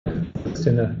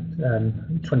in a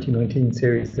 2019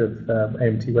 series of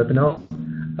AMT webinars.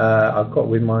 I've got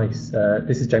with my,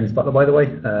 this is James Butler, by the way.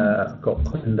 I've got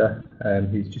Colinda,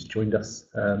 who's just joined us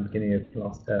beginning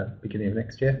of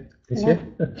next year, this year.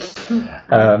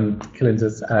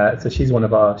 Colinda's, so she's one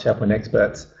of our SharePoint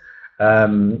experts.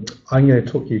 I'm going to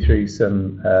talk you through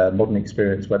some modern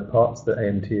experience web parts that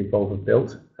AMT Evolve have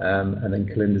built, and then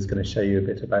Colinda's going to show you a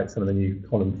bit about some of the new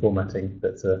column formatting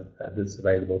that's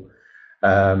available.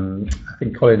 I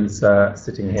think Colin's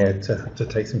sitting here to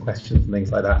take some questions and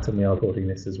things like that, and we are recording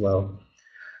this as well.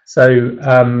 So,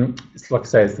 like I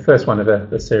say, it's the first one of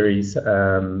a series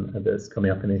that's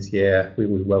coming up in this year. We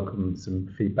will welcome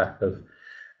some feedback of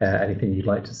anything you'd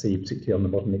like to see, particularly on the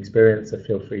modern experience, so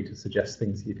feel free to suggest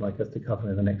things you'd like us to cover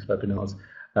in the next webinars.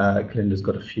 Colinda's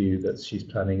got a few that she's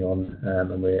planning on,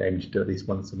 and we're aiming to do at least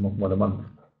one a month.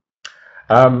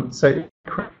 So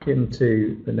crack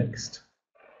into the next,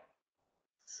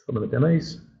 some of the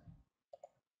demos.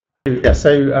 Yeah,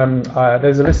 so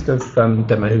there's a list of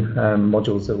demo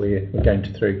modules that we're going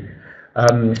through.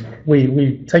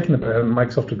 We've taken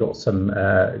Microsoft have got some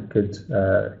good,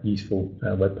 useful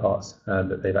web parts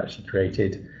that they've actually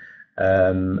created,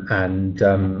 and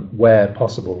where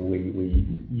possible, we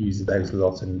use those a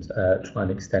lot and try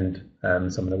and extend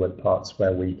some of the web parts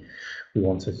where we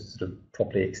want to sort of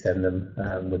properly extend them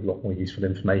with a lot more useful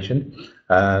information.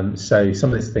 So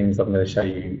some of these things I'm going to show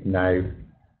you now.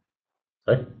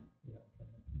 Sorry?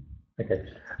 Okay.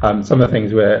 Some of the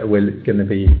things we're going to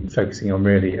be focusing on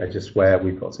really are just where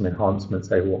we've got some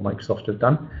enhancements over what Microsoft have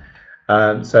done.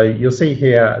 So you'll see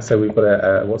here, so we've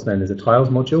got what's known as a tiles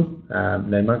module.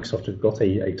 Now Microsoft have got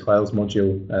a tiles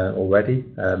module already.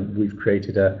 We've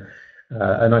created a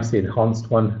nicely enhanced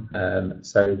one.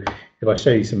 So if I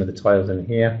show you some of the tiles in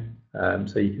here,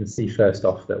 so you can see first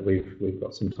off that we've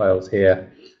got some tiles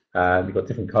here. We've got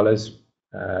different colours.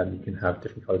 You can have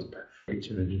different colours for each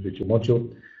individual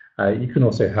module. You can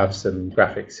also have some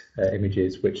graphics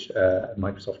images which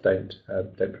Microsoft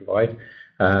don't provide.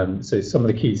 So some of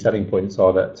the key selling points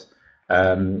are that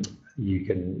you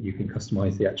can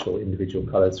customize the actual individual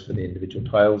colors for the individual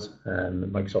tiles.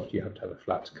 Microsoft, you have to have a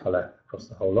flat color across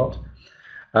the whole lot.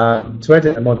 To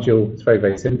edit a module, it's very,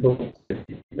 very simple.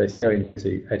 Let's go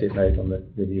into edit mode on the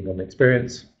new modern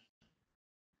experience.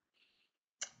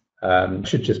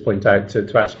 Should just point out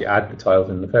to actually add the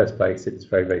tiles in the first place, it's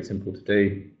very, very simple to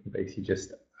do. You basically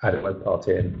just add a web part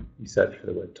in, you search for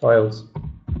the word tiles,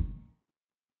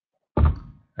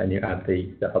 and you add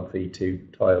the hub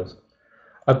v2 tiles.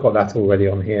 I've got that already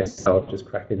on here, so I'll just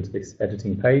crack into this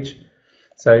editing page.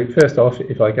 So first off,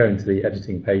 if I go into the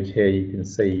editing page here, you can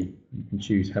see, you can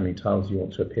choose how many tiles you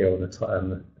want to appear on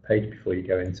the page before you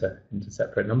go into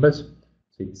separate numbers.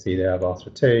 So you can see there I've asked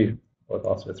for 2, or I've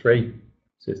asked for 3.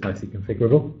 So it's nicely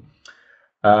configurable.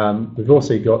 We've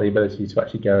also got the ability to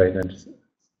actually go in and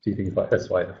do things like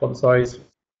specify the font size,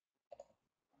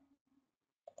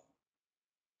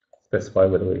 specify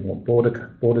whether we want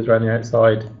borders around the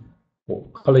outside,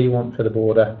 what colour you want for the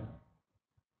border,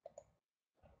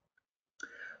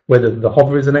 whether the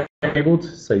hover is enabled.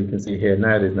 So you can see here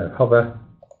now there's no hover.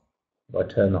 If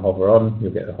I turn the hover on,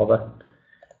 you'll get the hover.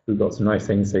 We've got some nice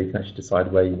things so you can actually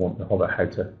decide where you want the hover, how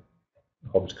to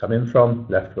hover to come in from,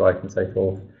 left, right, and so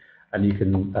forth, and you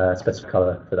can specify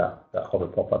colour for that hover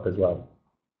pop-up as well.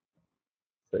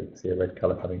 So you can see a red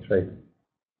colour coming through.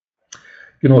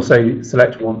 You can also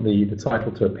select want the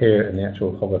title to appear in the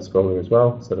actual hover scroller as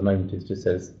well. So at the moment it just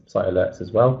says site alerts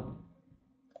as well,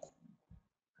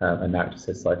 and now it just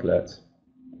says site alerts.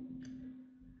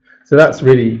 So that's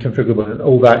really configurable, and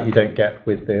all that you don't get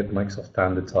with the Microsoft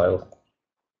standard tiles.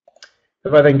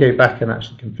 If I then go back and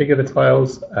actually configure the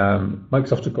tiles,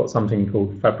 Microsoft have got something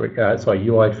called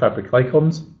UI Fabric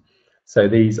icons. So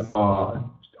these are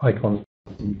icons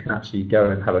you can actually go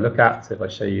and have a look at. So if I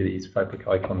show you these Fabric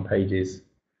icon pages,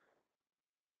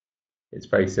 it's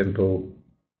very simple.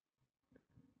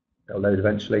 They'll load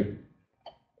eventually.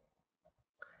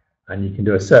 And you can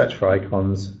do a search for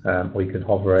icons, or you can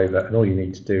hover over, and all you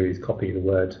need to do is copy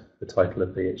the title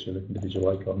of each of the individual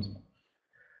icons.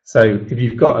 So if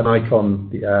you've got an icon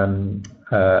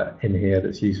in here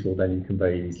that's useful, then you can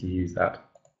very easily use that.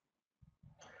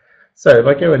 So if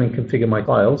I go in and configure my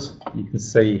tiles, you can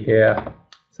see here,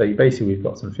 so basically we've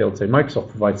got some fields. So Microsoft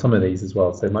provides some of these as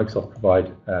well. So Microsoft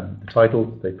provide the title,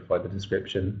 they provide the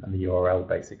description and the URL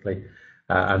basically,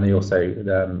 and they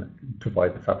also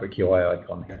provide the Fabric UI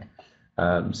icon here.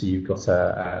 So you've got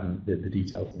the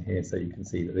details in here, so you can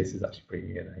see that this is actually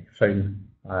bringing in a phone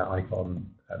icon.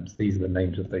 So these are the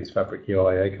names of those Fabric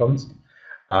UI icons.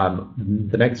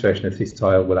 The next version of this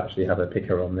tile will actually have a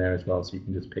picker on there as well, so you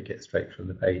can just pick it straight from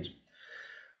the page.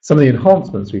 Some of the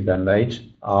enhancements we've then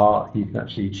made are you can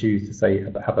actually choose to say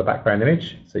have a background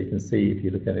image. So you can see if you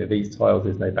look at these tiles,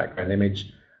 there's no background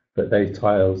image, but those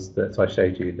tiles that I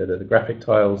showed you that are the graphic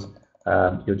tiles,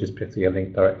 you're just putting a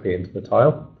link directly into the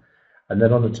tile. And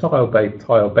then on the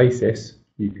tile basis,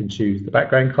 you can choose the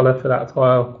background color for that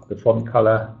tile, the font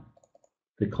color,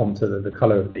 the contour, the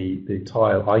color of the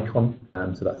tile icon,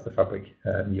 so that's the Fabric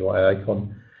UI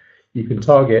icon. You can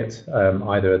target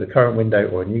either the current window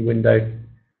or a new window,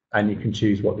 and you can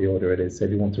choose what the order it is. So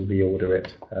if you want to reorder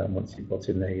it once you've got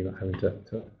in there, you're not having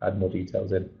to add more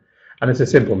details in. And it's a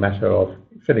simple matter of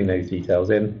filling those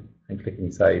details in and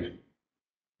clicking save.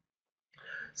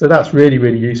 So that's really,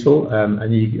 really useful,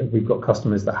 and we've got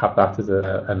customers that have that as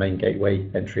a main gateway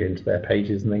entry into their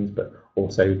pages and things, but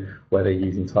also where they're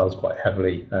using tiles quite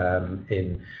heavily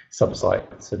in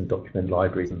subsites and document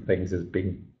libraries and things as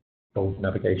being bold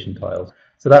navigation tiles.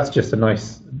 So that's just a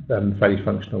nice, fairly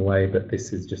functional way, but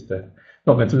this is just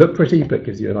not meant to look pretty, but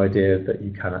gives you an idea that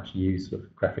you can actually use sort of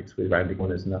graphics with rounded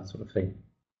corners and that sort of thing.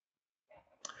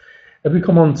 If we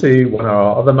come on to one of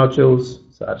our other modules,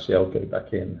 so actually I'll go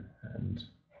back in and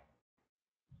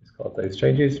discard those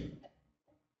changes.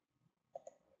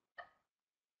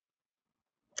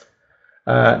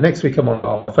 Next we come on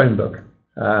our phone book.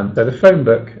 So the phone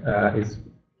book is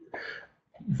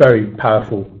very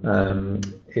powerful.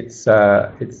 It's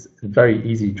very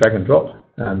easy drag and drop.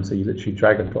 So you literally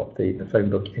drag and drop the phone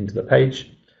book into the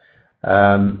page,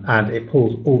 and it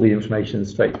pulls all the information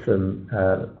straight from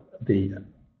the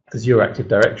Azure Active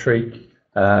Directory,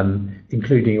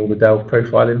 including all the Delve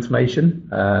profile information.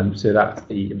 So that's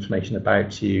the information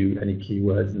about you, any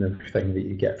keywords and everything that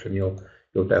you get from your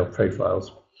Delve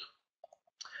profiles.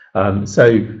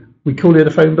 So we call it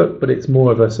a phone book, but it's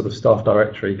more of a sort of staff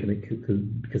directory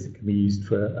because it can be used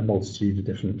for a multitude of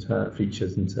different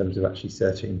features in terms of actually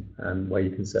searching and where you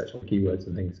can search on keywords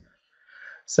and things.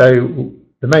 So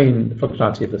the main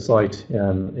functionality of the site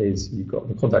is you've got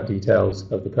the contact details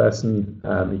of the person.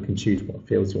 You can choose what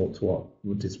fields you want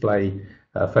to display,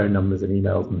 phone numbers and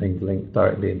emails and things linked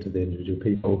directly into the individual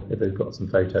people. If they've got some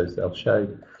photos, they'll show.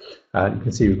 You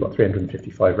can see we've got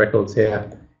 355 records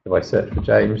here. If I search for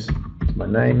James, my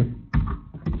name,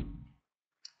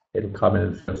 it'll come in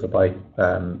and filter by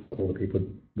all the people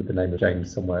with the name of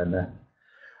James somewhere in there.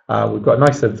 We've got a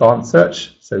nice advanced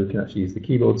search, so we can actually use the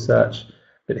keyboard search.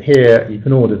 But here you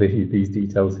can order these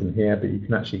details in here, but you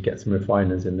can actually get some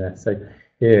refiners in there. So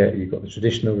here you've got the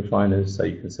traditional refiners, so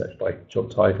you can search by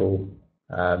job title,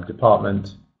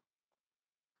 department,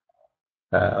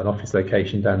 an office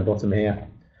location down the bottom here.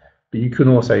 But you can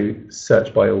also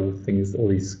search by all these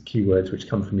keywords which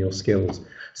come from your skills.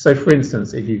 So for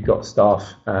instance, if you've got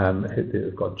staff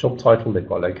who've got a job title, they've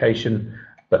got a location,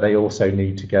 but they also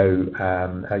need to go,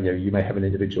 you may have an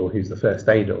individual who's the first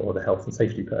aider or the health and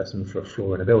safety person for a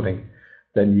floor in a building,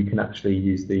 then you can actually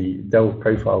use the Delve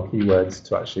profile keywords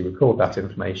to actually record that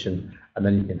information, and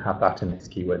then you can have that in this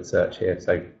keyword search here.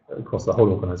 So across the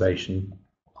whole organisation,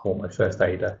 I want my first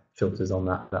aider, filters on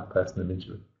that person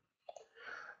individually.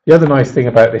 The other nice thing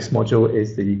about this module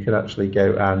is that you can actually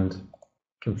go and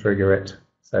configure it.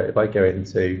 So if I go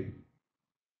into,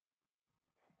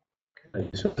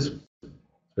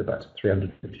 we're back to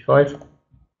 355.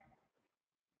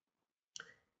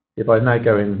 If I now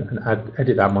go in and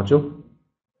edit that module,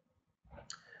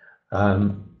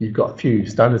 you've got a few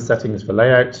standard settings for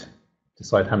layout,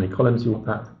 decide how many columns you want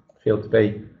that field to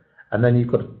be, and then you've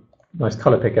got a nice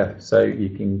color picker, so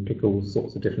you can pick all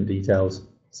sorts of different details.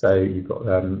 So you've got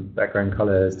background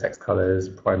colors, text colors,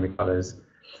 primary colors.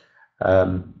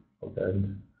 I'll go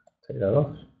and take that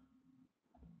off.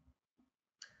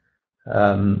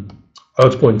 I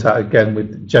would point out again,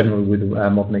 with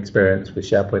Modern Experience with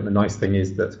SharePoint, the nice thing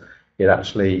is that it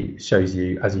actually shows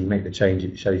you, as you make the change,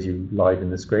 it shows you live in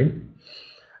the screen.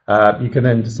 You can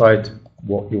then decide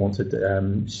what you want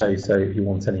to show. So if you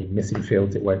want any missing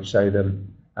fields, it won't show them.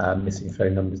 Missing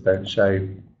phone numbers don't show.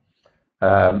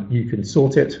 You can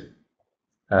sort it,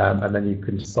 and then you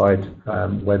can decide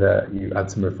whether you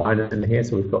add some refiners in here.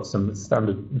 So we've got some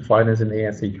standard refiners in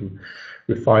here, so you can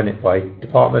refine it by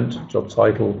department, job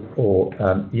title, or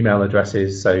email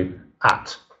addresses, so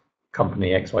at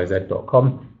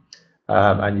companyxyz.com,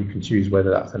 and you can choose whether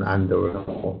that's an and or an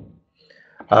or.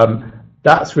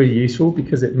 That's really useful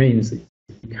because it means that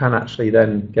you can actually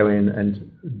then go in,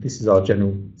 and this is our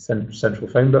general central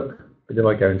phone book, but if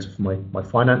I go into my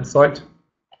finance site,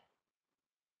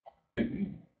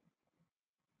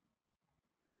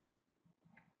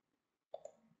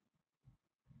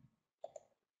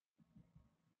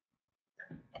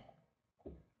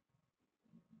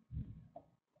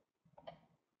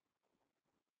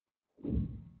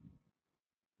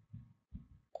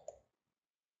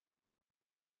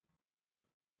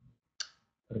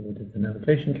 We did the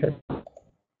navigation code.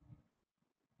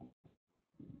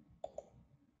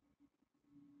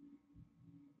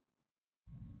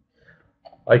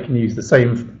 I can use the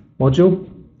same module,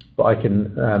 but I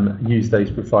can use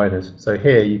those refiners. So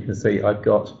here you can see I've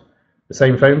got the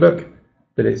same phone book,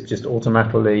 but it's just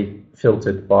automatically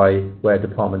filtered by where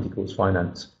department equals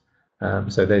finance.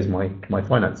 So there's my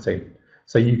finance team.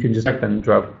 So you can just drag and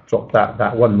drop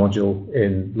that one module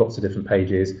in lots of different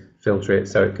pages, filter it.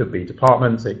 So it could be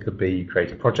departments, it could be you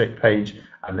create a project page,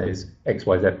 and there's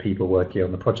XYZ people working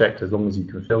on the project. As long as you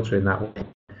can filter in that way,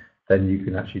 then you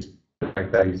can actually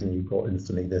drag those and you've got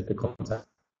instantly the content.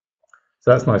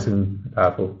 So that's nice and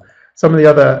powerful. Some of the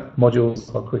other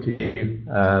modules I'll quickly do.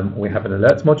 We have an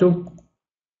alerts module.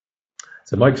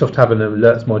 So Microsoft have an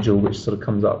alerts module which sort of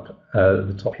comes up at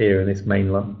the top here in this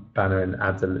main banner and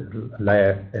adds a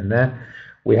layer in there.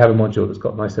 We have a module that's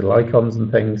got nice little icons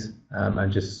and things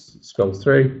and just scrolls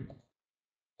through.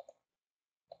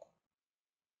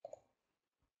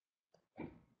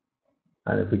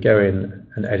 And if we go in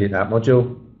and edit that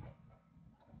module,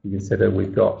 you can see that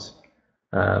we've got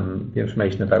the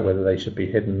information about whether they should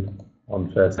be hidden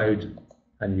on first node,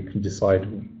 and you can decide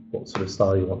what sort of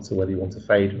style you want, so whether you want to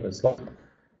fade or a slide.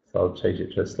 So I'll change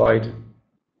it to a slide.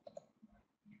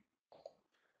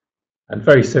 And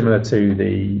very similar to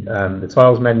the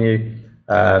tiles menu,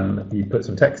 you put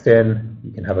some text in,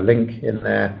 you can have a link in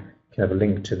there, you can have a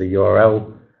link to the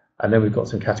URL, and then we've got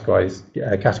some categories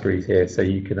here, so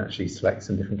you can actually select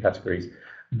some different categories.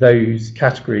 Those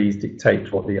categories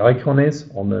dictate what the icon is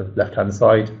on the left-hand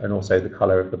side and also the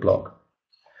color of the block.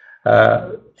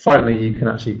 Finally, you can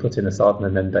actually put in a start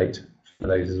and end date for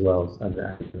those as well, and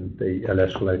the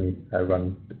alerts will only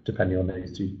run depending on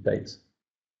those two dates.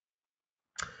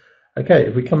 Okay,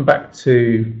 if we come back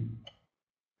to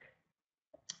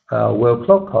our world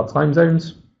clock, our time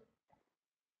zones.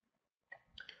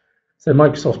 So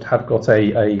Microsoft have got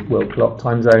a world clock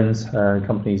time zones.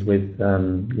 Companies with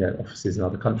offices in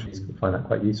other countries can find that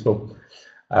quite useful.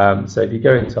 So if you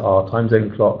go into our time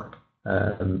zone clock,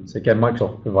 so again,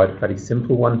 Microsoft provide a fairly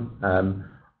simple one.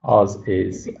 Ours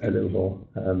is a little more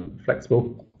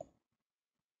flexible.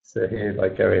 So here, if I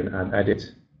go in and edit,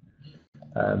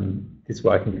 this is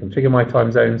where I can configure my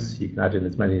time zones. You can add in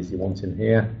as many as you want in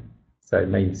here. So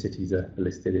main cities are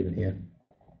listed in here,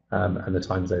 and the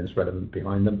time zones relevant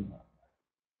behind them.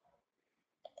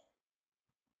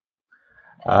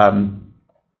 And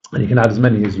you can add as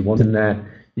many as you want in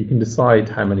there. You can decide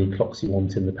how many clocks you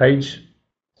want in the page.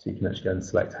 So you can actually go and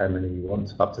select how many you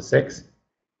want, up to 6.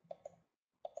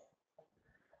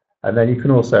 And then you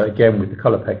can also, again, with the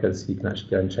color pickers, you can actually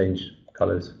go and change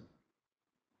colors.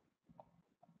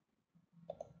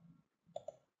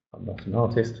 I'm not an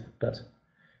artist, but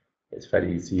it's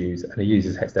fairly easy to use, and it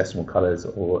uses hexadecimal colors,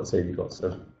 or so you've got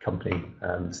sort of company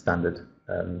standard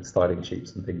styling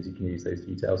sheets and things, you can use those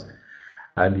details.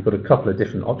 And you've got a couple of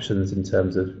different options in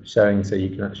terms of showing, so you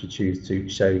can actually choose to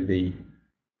show the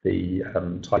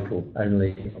title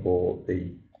only or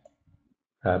the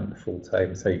full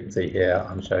time. So you can see here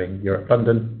I'm showing Europe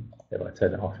London. If I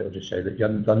turn it off, it'll just show that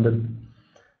London.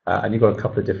 And you've got a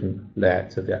couple of different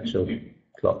layouts of the actual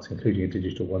clocks, including a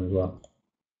digital one as well.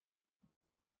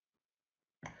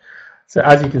 So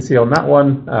as you can see on that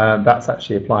one, that's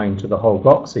actually applying to the whole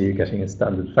clock, so you're getting a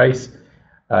standard face.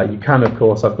 You can, of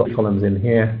course, I've got columns in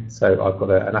here, so I've got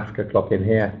an Africa clock in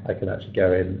here. I can actually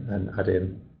go in and add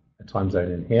in a time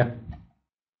zone in here.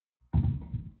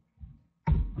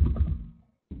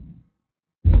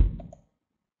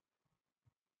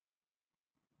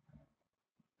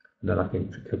 And then I can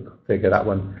configure that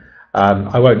one.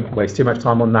 I won't waste too much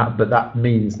time on that, but that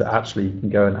means that actually you can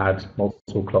go and add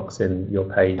multiple clocks in your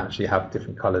page, actually have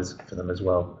different colors for them as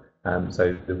well.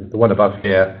 So the one above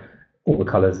here, all the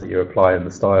colors that you apply and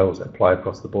the styles apply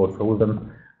across the board for all of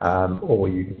them, or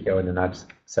you can go in and add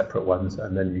separate ones,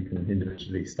 and then you can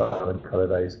individually style and color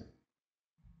those.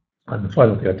 And the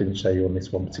final thing I didn't show you on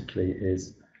this one particularly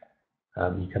is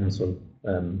you can sort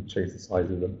of change the size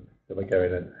of them. If I go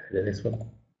in and edit this one,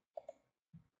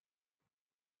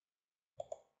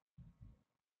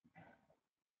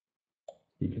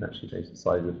 you can actually change the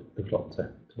size of the clock to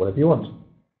whatever you want.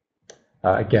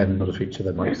 Again, not a feature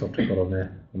that Microsoft have got on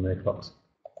their clocks.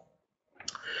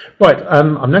 Right,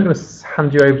 I'm now going to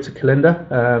hand you over to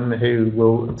Colinda, who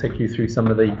will take you through some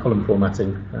of the column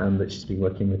formatting that she's been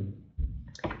working with.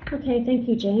 Okay, thank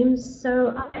you, James.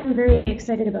 So I'm very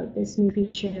excited about this new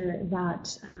feature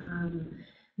that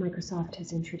Microsoft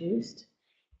has introduced.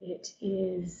 It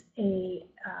is a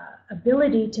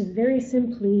ability to very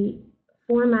simply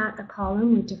format a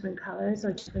column with different colors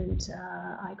or different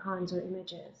icons or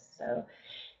images. So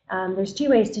There's two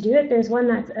ways to do it. There's one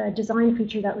that's a design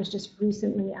feature that was just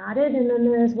recently added, and then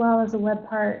there as well as a web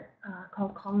part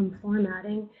called column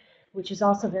formatting, which is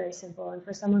also very simple. And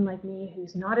for someone like me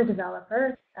who's not a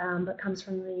developer, but comes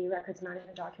from the records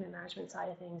management, document management side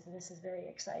of things, this is very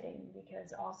exciting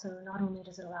because also not only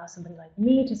does it allow somebody like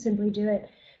me to simply do it,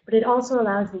 but it also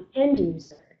allows the end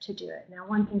user to do it. Now,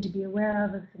 one thing to be aware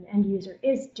of, if an end user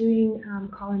is doing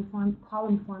column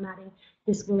formatting,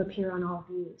 this will appear on all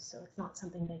views. So it's not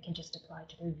something they can just apply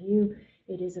to their view.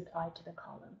 It is applied to the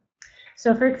column.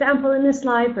 So for example, in this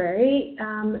library,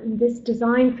 this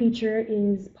design feature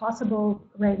is possible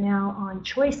right now on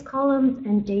choice columns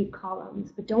and date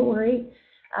columns. But don't worry,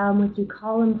 with the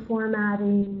column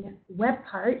formatting web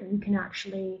part, you can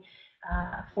actually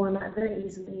format very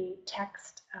easily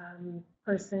text,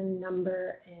 person,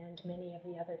 number, and many of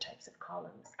the other types of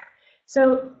columns.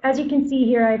 So as you can see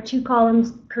here, I have two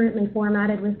columns currently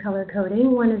formatted with color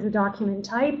coding. One is a document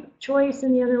type choice,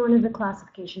 and the other one is a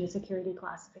classification, a security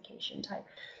classification type.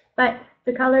 But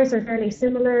the colors are fairly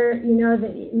similar. You know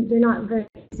that they're not very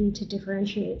easy to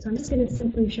differentiate. So I'm just going to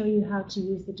simply show you how to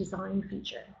use the design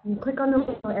feature. You click on the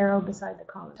little arrow beside the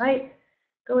column type,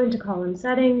 go into column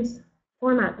settings,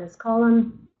 format this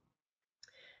column,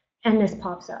 and this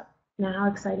pops up. Now,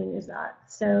 how exciting is that?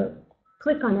 So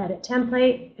click on Edit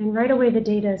Template, and right away the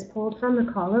data is pulled from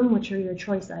the column, which are your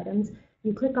choice items.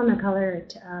 You click on the color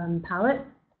palette,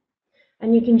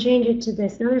 and you can change it to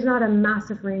this. Now, there's not a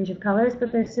massive range of colors,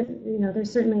 but there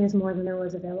certainly is more than there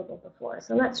was available before.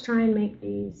 So let's try and make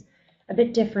these a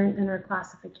bit different than our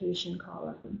classification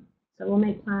column. So we'll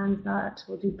make plans that.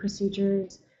 We'll do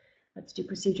procedures. Let's do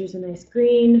procedures in nice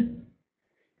green.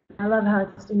 I love how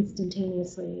it's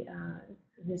instantaneously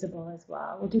visible as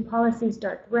well. We'll do policies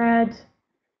dark red,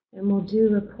 and we'll do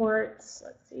reports.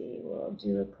 Let's see, we'll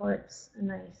do reports a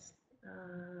nice,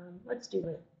 let's do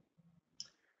it.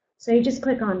 So you just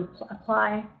click on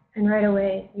apply, and right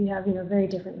away you have very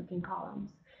different looking columns.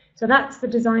 So that's the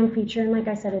design feature, and like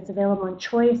I said, it's available on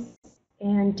choice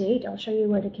and date. I'll show you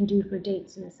what it can do for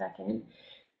dates in a second.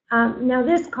 Now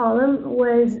this column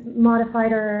was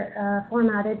modified or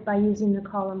formatted by using the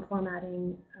column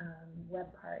formatting web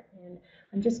part, and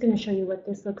I'm just going to show you what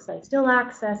this looks like. Still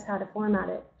access how to format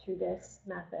it through this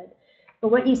method,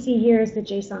 but what you see here is the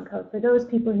JSON code. For those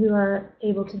people who are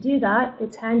able to do that,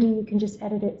 it's handy. You can just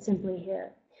edit it simply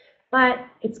here. But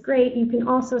it's great. You can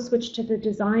also switch to the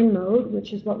design mode,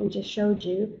 which is what we just showed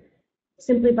you,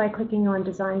 simply by clicking on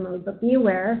design mode. But be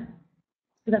aware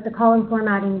that the column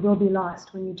formatting will be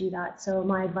lost when you do that. So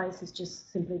my advice is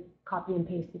just simply copy and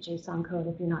paste the JSON code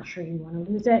if you're not sure you want to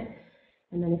lose it.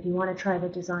 And then if you want to try the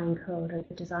design code or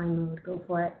the design mode, go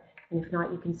for it. And if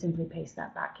not, you can simply paste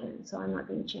that back in. So I'm not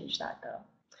going to change that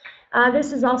though.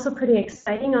 This is also pretty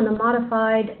exciting. On the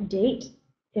modified date,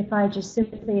 if I just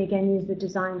simply again use the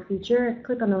design feature,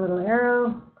 click on the little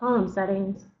arrow, column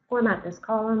settings, format this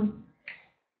column,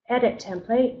 edit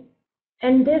template,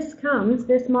 and this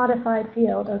modified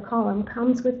field or column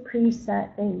comes with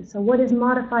preset things. So what is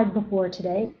modified before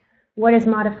today, what is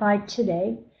modified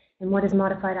today, and what is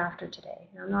modified after today.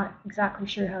 Now, I'm not exactly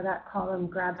sure how that column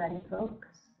grabbed that info,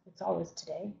 because it's always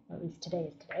today, or at least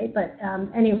today is today. But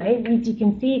anyway, as you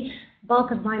can see,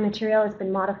 bulk of my material has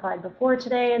been modified before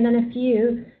today, and then a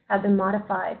few have been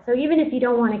modified. So even if you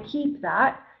don't want to keep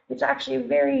that, it's actually a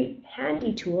very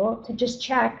handy tool to just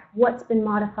check what's been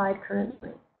modified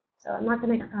currently. So I'm not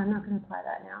going to apply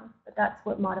that now, but that's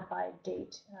what modified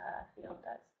date field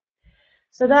does.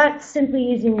 So that's simply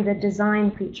using the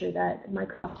design feature that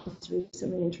Microsoft has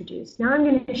recently introduced. Now I'm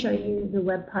going to show you the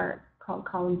web part called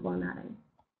column formatting.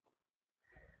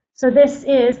 So this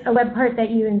is a web part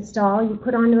that you install, you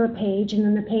put onto a page, and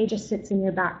then the page just sits in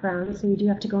your background. So you do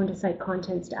have to go into site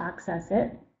contents to access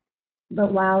it.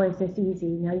 But wow, is this easy.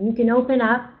 Now you can open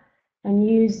up and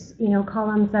use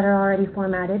columns that are already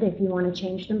formatted if you want to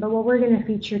change them. But what we're going to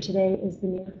feature today is the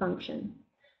new function.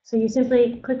 So you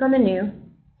simply click on the new,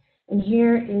 and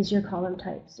here is your column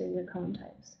types or your column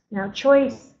types. Now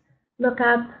choice,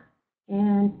 lookup,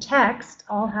 and text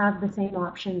all have the same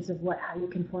options of how you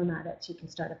can format it. So you can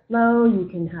start a flow, you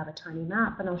can have a tiny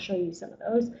map, and I'll show you some of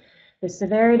those. The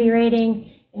severity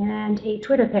rating and a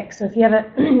Twitter pic. So if you have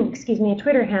a excuse me, a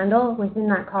Twitter handle within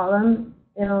that column,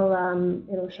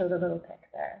 it'll show the little pic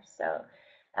there. So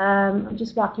I'll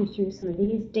just walk you through some of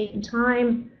these. Date and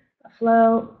time, a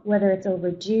flow, whether it's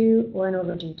overdue or an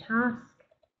overdue task.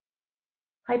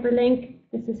 Hyperlink,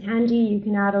 this is handy. You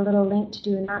can add a little link to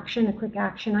do an action. A quick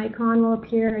action icon will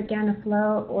appear, again a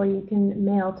flow, or you can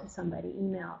mail to somebody,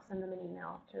 send them an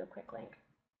email through a quick link.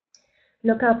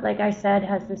 Lookup, like I said,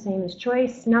 has the same as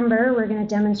choice. Number, we're going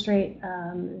to demonstrate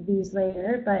these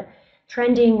later, but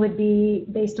Trending would be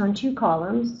based on 2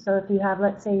 columns. So if you have,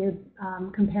 let's say you're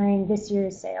comparing this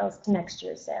year's sales to next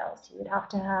year's sales, you would have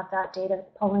to have that data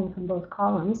pulling from both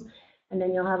columns, and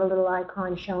then you'll have a little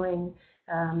icon showing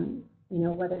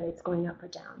whether it's going up or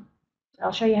down.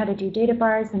 I'll show you how to do data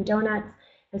bars and donuts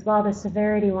as well. The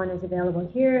severity one is available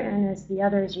here, and as the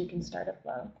others, you can start a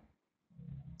flow.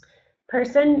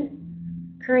 Person,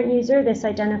 current user, this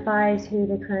identifies who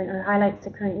the current, or highlights the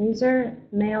current user.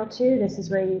 Mail to, this is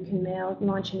where you can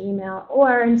launch an email,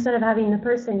 or instead of having the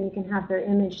person, you can have their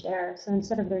image there. So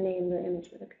instead of their name, their image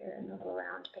would appear in a little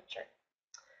round picture.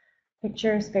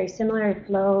 Picture is very similar,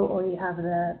 flow, or you have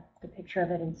the picture of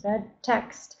it instead.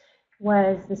 Text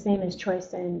was the same as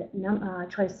choice and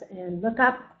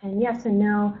lookup, and yes and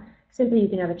no. Simply you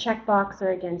can have a checkbox,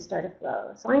 or again start a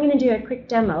flow. So I'm going to do a quick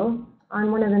demo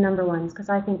on one of the number ones because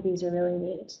I think these are really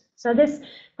neat. So this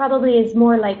probably is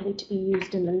more likely to be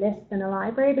used in the list than a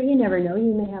library, but you never know.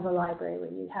 You may have a library where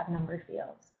you have number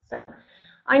fields. So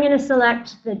I'm going to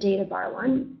select the data bar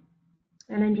one,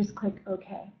 and then just click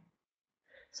OK.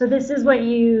 So this is what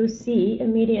you see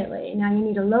immediately. Now you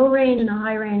need a low range and a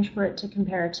high range for it to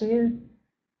compare to.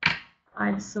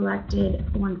 I've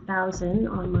selected 1000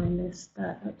 on my list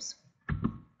that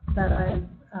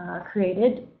I've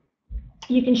created.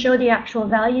 You can show the actual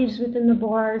values within the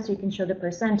bars, you can show the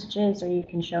percentages, or you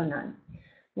can show none.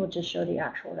 We'll just show the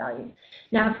actual value.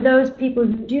 Now for those people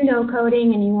who do know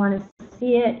coding and you want to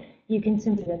see it, you can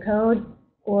simply see the code,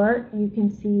 or you can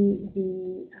see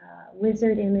the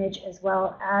wizard image as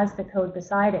well as the code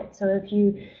beside it. So if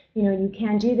you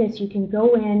can do this, you can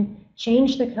go in,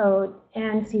 change the code,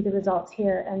 and see the results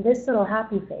here. And this little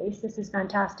happy face, this is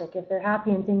fantastic. If they're happy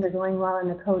and things are going well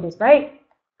and the code is right,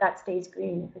 that stays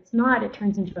green. If it's not, it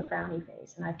turns into a frowny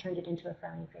face, and I've turned it into a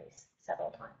frowny face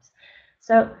several times.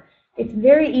 So it's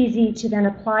very easy to then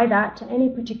apply that to any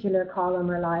particular column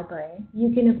or library.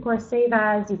 You can, of course, save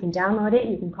as, you can download it,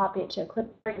 you can copy it to a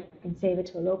clipboard, you can save it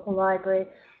to a local library,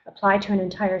 apply to an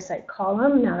entire site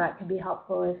column. Now that could be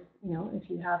helpful if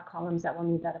you have columns that will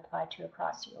need that applied to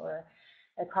across your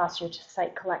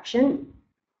site collection.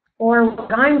 Or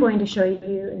what I'm going to show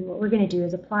you and what we're going to do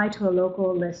is apply to a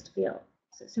local list field.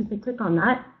 So simply click on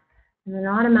that, and then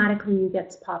automatically you get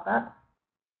to pop up.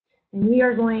 And we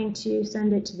are going to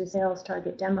send it to the sales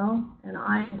target demo, and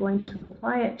I'm going to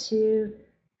apply it to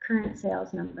current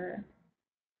sales number.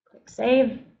 Click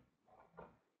Save.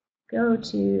 Go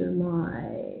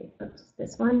to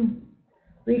this one,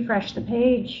 refresh the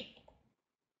page,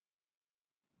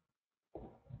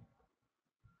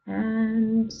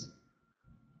 and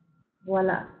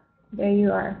voila, there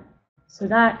you are. So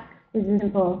that is as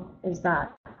simple as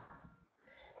that.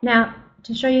 Now,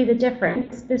 to show you the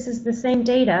difference, this is the same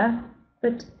data,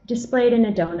 but displayed in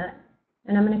a donut.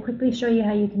 And I'm going to quickly show you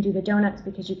how you can do the donuts,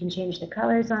 because you can change the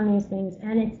colors on these things,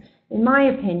 and it's, in my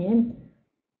opinion,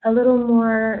 a little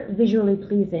more visually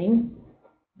pleasing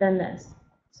than this.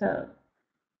 So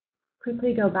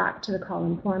quickly go back to the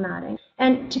column formatting.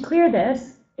 And to clear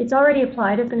this, it's already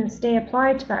applied. It's going to stay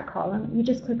applied to that column. You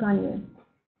just click on New.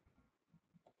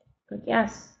 Click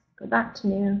Yes. Go back to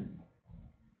New.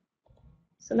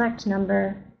 Select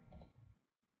Number.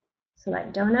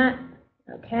 Select Donut.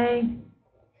 OK.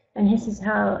 And this is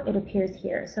how it appears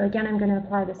here. So again, I'm going to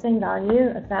apply the same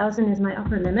value. 1000 is my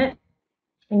upper limit.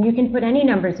 And you can put any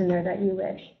numbers in there that you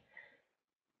wish.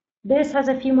 This has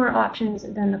a few more options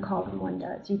than the column one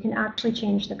does. You can actually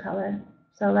change the color.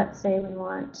 So let's say we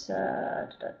want,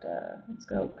 let's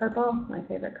go purple, my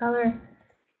favorite color,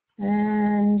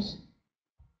 and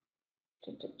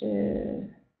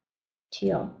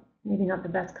teal. Maybe not the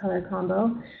best color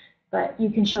combo, but you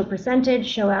can show percentage,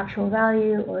 show actual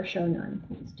value, or show none.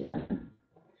 Let's do that.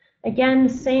 Again,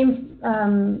 same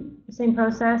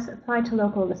process. Apply to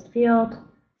local list field.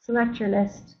 Select your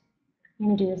list. I'm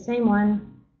going to do the same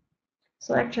one.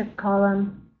 Select your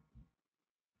column.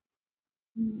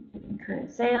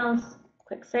 Current sales.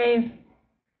 Click Save.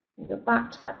 And go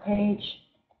back to that page.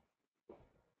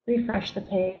 Refresh the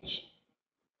page.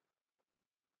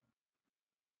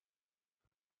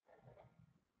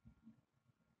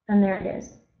 And there it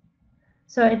is.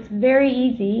 So it's very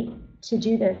easy to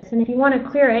do this. And if you want to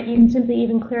clear it, you can simply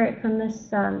even clear it from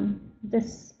this,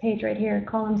 this page right here,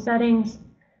 column settings,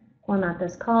 format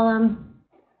this column,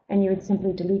 and you would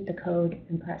simply delete the code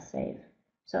and press Save.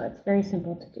 So it's very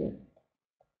simple to do.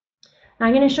 Now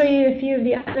I'm going to show you a few of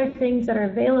the other things that are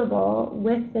available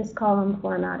with this column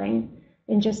formatting,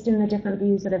 and just in the different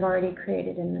views that I've already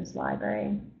created in this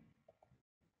library.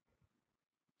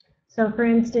 So for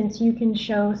instance, you can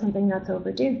show something that's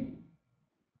overdue.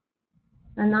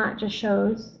 And that just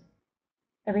shows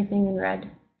everything in red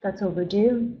that's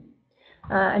overdue.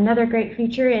 Another great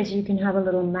feature is you can have a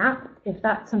little map if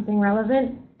that's something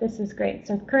relevant. This is great.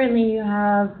 So currently you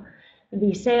have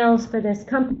the sales for this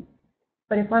company,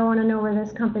 but if I want to know where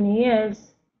this company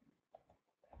is,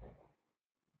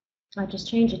 I just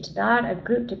change it to that. I've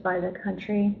grouped it by the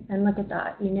country, and look at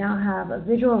that. You now have a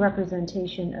visual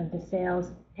representation of the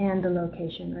sales and the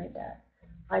location right there.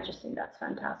 I just think that's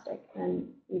fantastic. And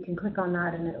you can click on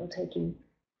that and it will take you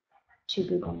to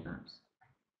Google Maps.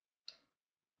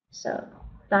 So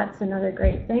that's another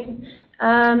great thing.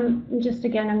 Just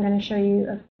again, I'm going to show you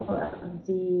a couple of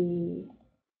the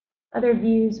other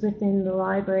views within the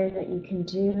library that you can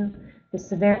do. The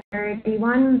severity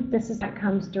one, this is that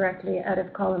comes directly out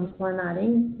of column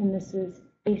formatting, and this is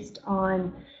based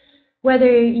on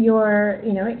whether you're,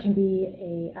 it can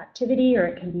be a activity or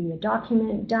it can be a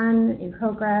document done, in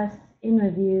progress, in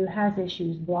review, has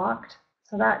issues, blocked.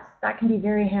 So that can be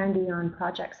very handy on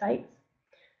project sites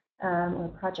or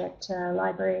project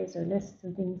libraries or lists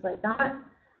and things like that.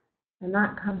 And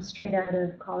that comes straight out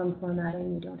of column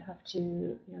formatting. You don't have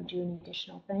to do an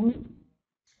additional thing.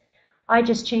 I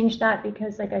just changed that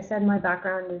because, like I said, my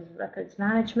background is records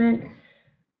management.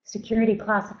 Security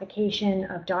classification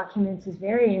of documents is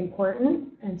very important,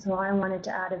 and so I wanted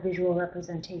to add a visual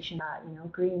representation that,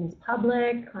 green is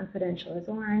public, confidential is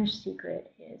orange,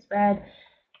 secret is red.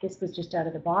 This was just out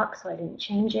of the box, so I didn't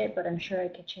change it, but I'm sure I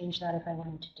could change that if I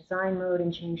went into design mode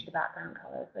and change the background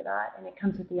color for that. And it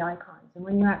comes with the icons. And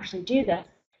when you actually do this,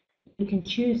 you can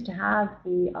choose to have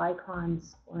the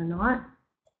icons or not.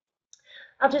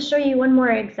 I'll just show you one more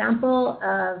example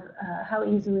of how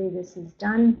easily this is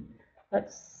done.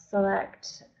 Let's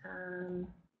select,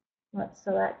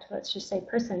 let's just say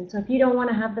person. So if you don't want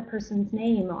to have the person's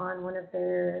name on one of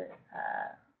their,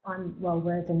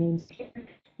 where the name's here,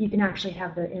 you can actually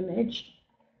have their image.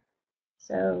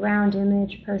 So round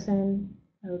image, person,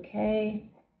 okay.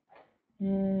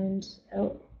 And,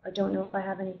 I don't know if I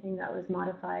have anything that was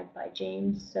modified by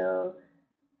James, so.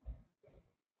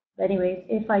 But anyways,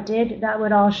 if I did, that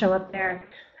would all show up there.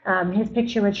 His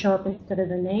picture would show up instead of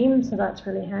the name, so that's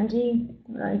really handy.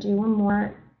 I do one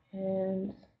more,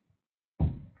 and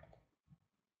I'll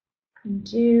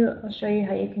show you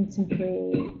how you can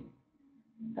simply,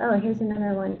 here's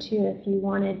another one too, if you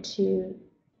wanted to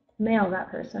mail that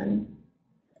person.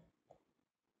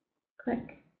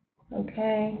 Click,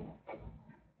 okay.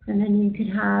 And then you could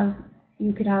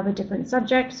have a different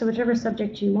subject, so whichever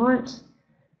subject you want.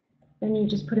 Then you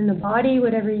just put in the body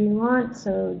whatever you want.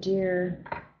 So, dear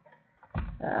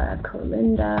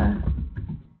Colinda,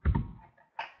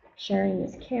 sharing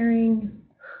is caring.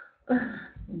 I'll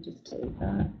just delete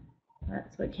that.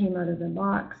 That's what came out of the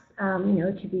box.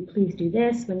 It could be please do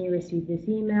this when you receive this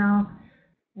email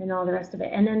and all the rest of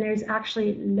it. And then there's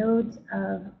actually loads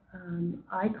of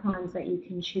icons that you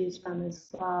can choose from as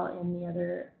well in the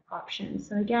other options.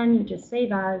 So again, you just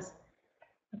save as,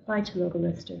 apply to logo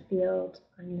lister field.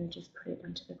 I'm going to just put it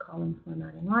into the column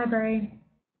formatting library.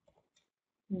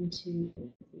 I'll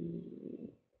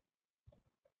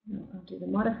do the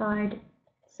modified,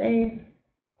 save,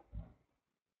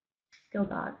 go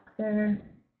back there,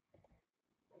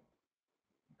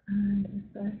 and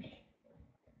refresh.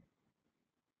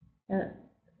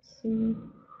 See.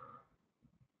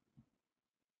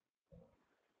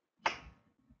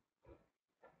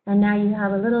 And now you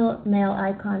have a little mail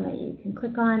icon that you can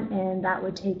click on, and that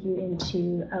would take you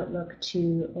into Outlook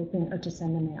to open or to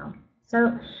send the mail.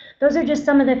 So those are just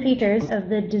some of the features of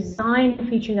the design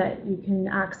feature that you can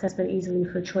access very easily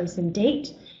for choice and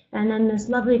date. And then this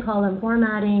lovely column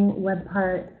formatting web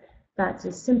part that's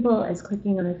as simple as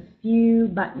clicking on a few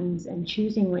buttons and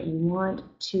choosing what you want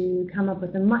to come up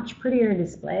with a much prettier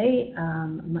display, a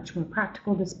much more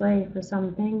practical display for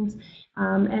some things,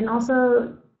 and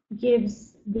also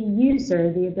gives the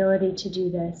user the ability to do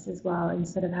this as well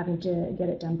instead of having to get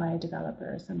it done by a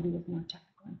developer or somebody with more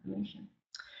technical information.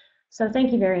 So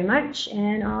thank you very much,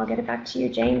 and I'll get it back to you,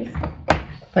 James.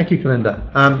 Thank you,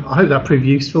 Colinda. I hope that proved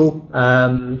useful.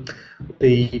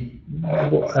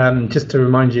 Just to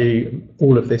remind you,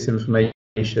 all of this information,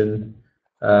 the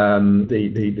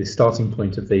starting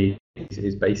point of these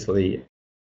is basically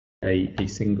a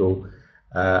single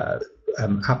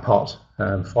app.part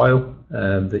file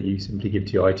that you simply give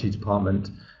to your IT department.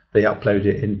 They upload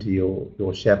it into your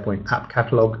SharePoint app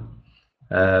catalog,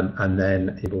 and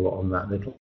then it will on that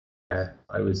little.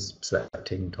 I was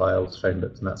selecting tiles, phone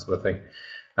books, and that sort of thing,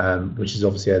 which is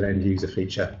obviously an end user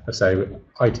feature. So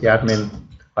IT admin,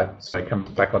 come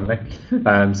back on me.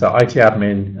 So IT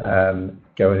admin,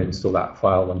 go and install that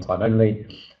file one time only.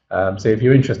 So if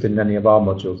you're interested in any of our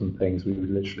modules and things, we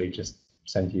would literally just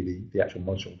send you the actual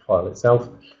module file itself.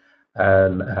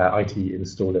 IT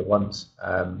install it once,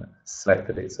 select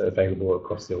that it's available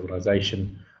across the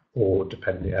organisation or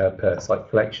depending per site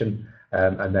collection,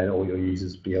 and then all your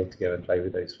users will be able to go and play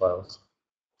with those files.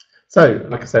 So,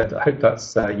 like I said, I hope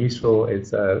that's useful.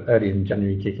 It's early in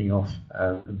January kicking off,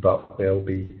 but we'll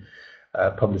be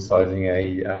publicising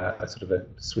a sort of a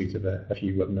suite of a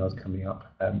few webinars coming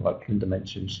up. Like Colinda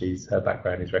mentioned, her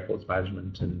background is records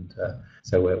management, and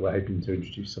so we're hoping to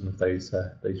introduce some of those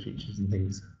features and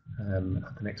things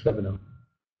at the next webinar.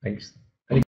 Thanks.